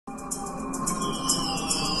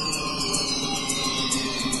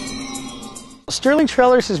Sterling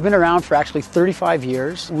Trailers has been around for actually 35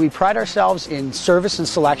 years. We pride ourselves in service and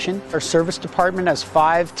selection. Our service department has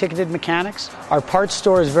 5 ticketed mechanics. Our parts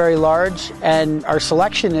store is very large, and our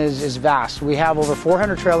selection is vast. We have over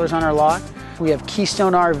 400 trailers on our lot. We have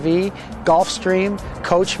Keystone RV, Gulfstream,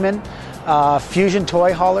 Coachmen, Fusion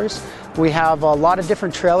toy haulers. We have a lot of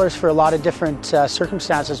different trailers for a lot of different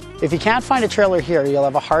circumstances. If you can't find a trailer here, you'll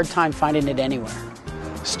have a hard time finding it anywhere.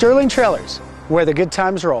 Sterling Trailers, where the good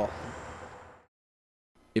times roll.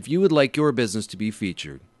 If you would like your business to be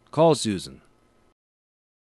featured, call Susan